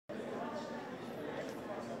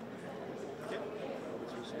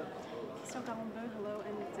Karembeu, hello,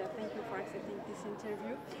 and thank you for accepting this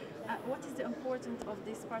interview. What is the importance of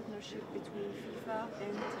this partnership between FIFA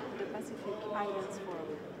and the Pacific Islands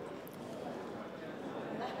Forum?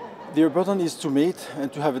 The important is to meet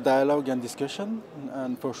and to have a dialogue and discussion,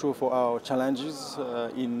 and for sure for our challenges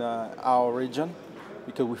in our region,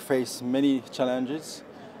 because we face many challenges,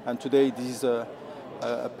 and today this is a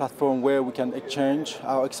platform where we can exchange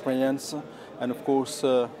our experience and of course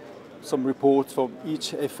some reports from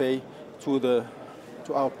each FA to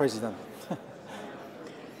our president.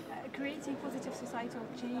 Creating positive societal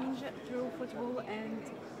change through football and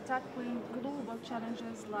tackling global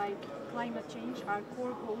challenges like climate change are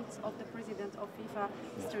core goals of the president of FIFA,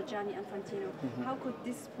 Mr. Gianni Infantino. How could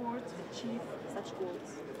this sport achieve such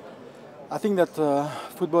goals? I think that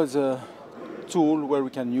football is a tool where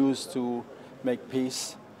we can use to make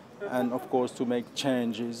peace and of course to make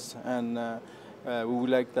changes, and we would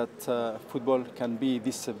like that football can be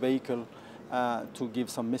this vehicle to give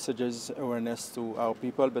some messages, awareness to our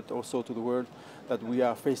people, but also to the world that we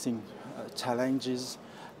are facing challenges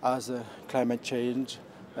as climate change,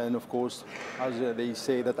 and of course, as they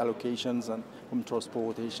say, that allocations and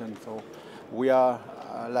transportation. So we are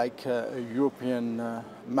like a European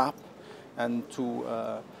map, and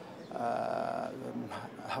to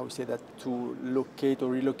how we say that, to locate or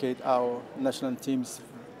relocate our national teams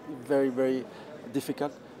very, very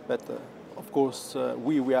difficult. But of course,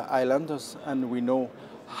 we are islanders, and we know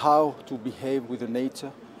how to behave with the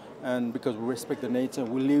nature, and because we respect the nature,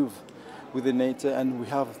 we live with the nature, and we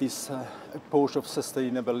have this approach of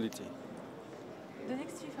sustainability. The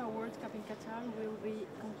next FIFA World Cup in Qatar will be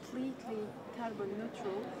completely carbon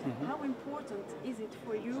neutral. How important is it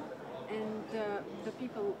for you and the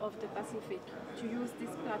people of the Pacific to use this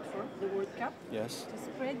platform, the World Cup, Yes, to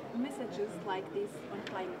spread messages like this on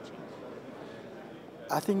climate change?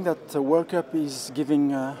 I think that the World Cup is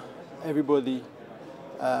giving everybody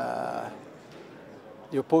the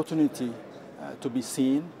opportunity to be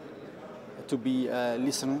seen, to be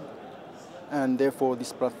listened, and therefore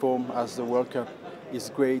this platform as the World Cup is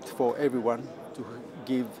great for everyone to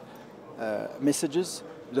give messages,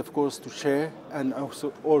 but of course to share and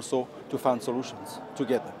also to find solutions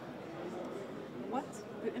together. What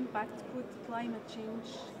the impact could climate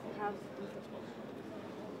change have in football?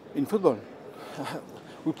 In football,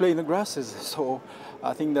 we play in the grasses, so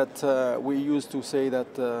I think that we used to say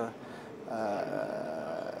that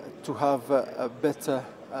to have a better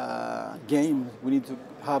game, we need to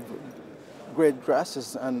have great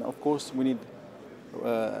grasses, and of course we need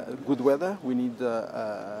good weather, we need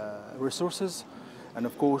resources, and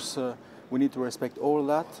of course we need to respect all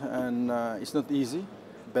that, and it's not easy,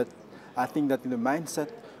 but I think that in the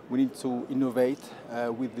mindset we need to innovate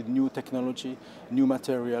with the new technology, new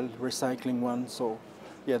material, recycling one. So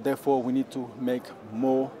yeah, therefore we need to make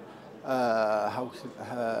more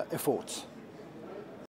efforts.